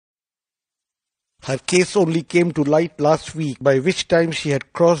Her case only came to light last week, by which time she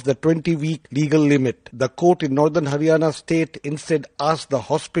had crossed the 20-week legal limit. The court in northern Haryana state instead asked the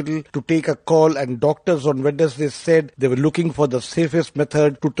hospital to take a call, and doctors on Wednesday said they were looking for the safest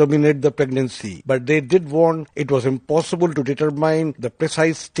method to terminate the pregnancy. But they did warn it was impossible to determine the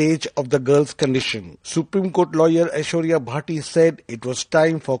precise stage of the girl's condition. Supreme Court lawyer Aishwarya Bhati said it was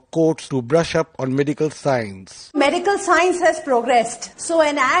time for courts to brush up on medical science. Medical science has progressed. So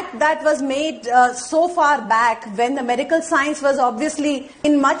an act that was made so far back, when the medical science was obviously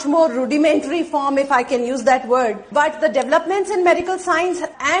in much more rudimentary form, if I can use that word. But the developments in medical science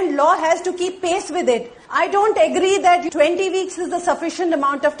and law has to keep pace with it. I don't agree that 20 weeks is the sufficient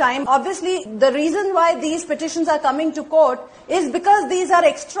amount of time. Obviously, the reason why these petitions are coming to court is because these are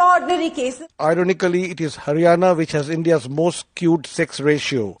extraordinary cases. Ironically, it is Haryana which has India's most skewed sex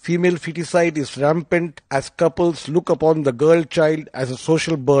ratio. Female feticide is rampant as couples look upon the girl child as a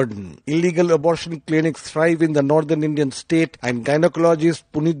social burden. Illegal abortion clinics thrive in the northern Indian state, and gynecologist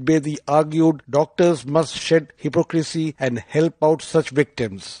Punit Bedi argued doctors must shed hypocrisy and help out such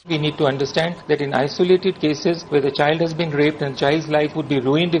victims. We need to understand that in isolated cases where the child has been raped and child's life would be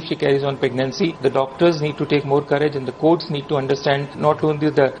ruined if she carries on pregnancy, the doctors need to take more courage and the courts need to understand not only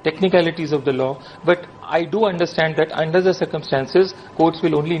the technicalities of the law, but I do understand that under the circumstances, courts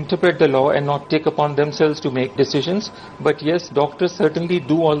will only interpret the law and not take upon themselves to make decisions. But yes, doctors certainly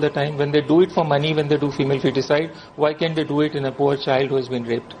do all the time. When they do it for money, when they do female feticide, why can't they do it in a poor child who has been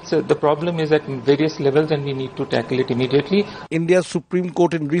raped? So the problem is at various levels and we need to tackle it immediately. India's Supreme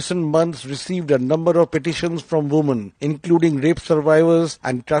Court in recent months received a number of petitions from women, including rape survivors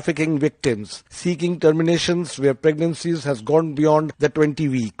and trafficking victims, seeking terminations where pregnancies has gone beyond the 20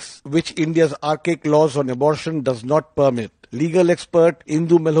 weeks, which India's archaic laws on abortion does not permit. Legal expert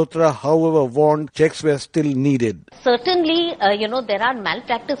Indu Malhotra, however, warned checks were still needed. Certainly, there are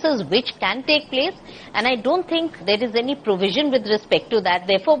malpractices which can take place, and I don't think there is any provision with respect to that.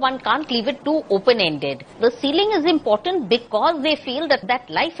 Therefore, one can't leave it too open-ended. The sealing is important because they feel that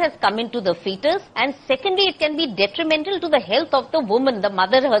life has come into the fetus, and secondly, it can be detrimental to the health of the woman, the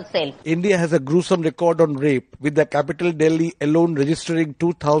mother herself. India has a gruesome record on rape, with the capital Delhi alone registering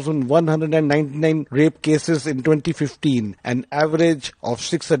 2,199 rape cases in 2015. An average of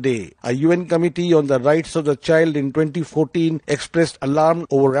 6 a day. A UN committee on the rights of the child in 2014 expressed alarm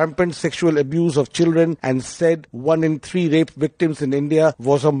over rampant sexual abuse of children and said 1 in 3 rape victims in India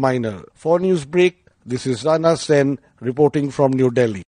was a minor. For Newsbreak, this is Rana Sen reporting from New Delhi.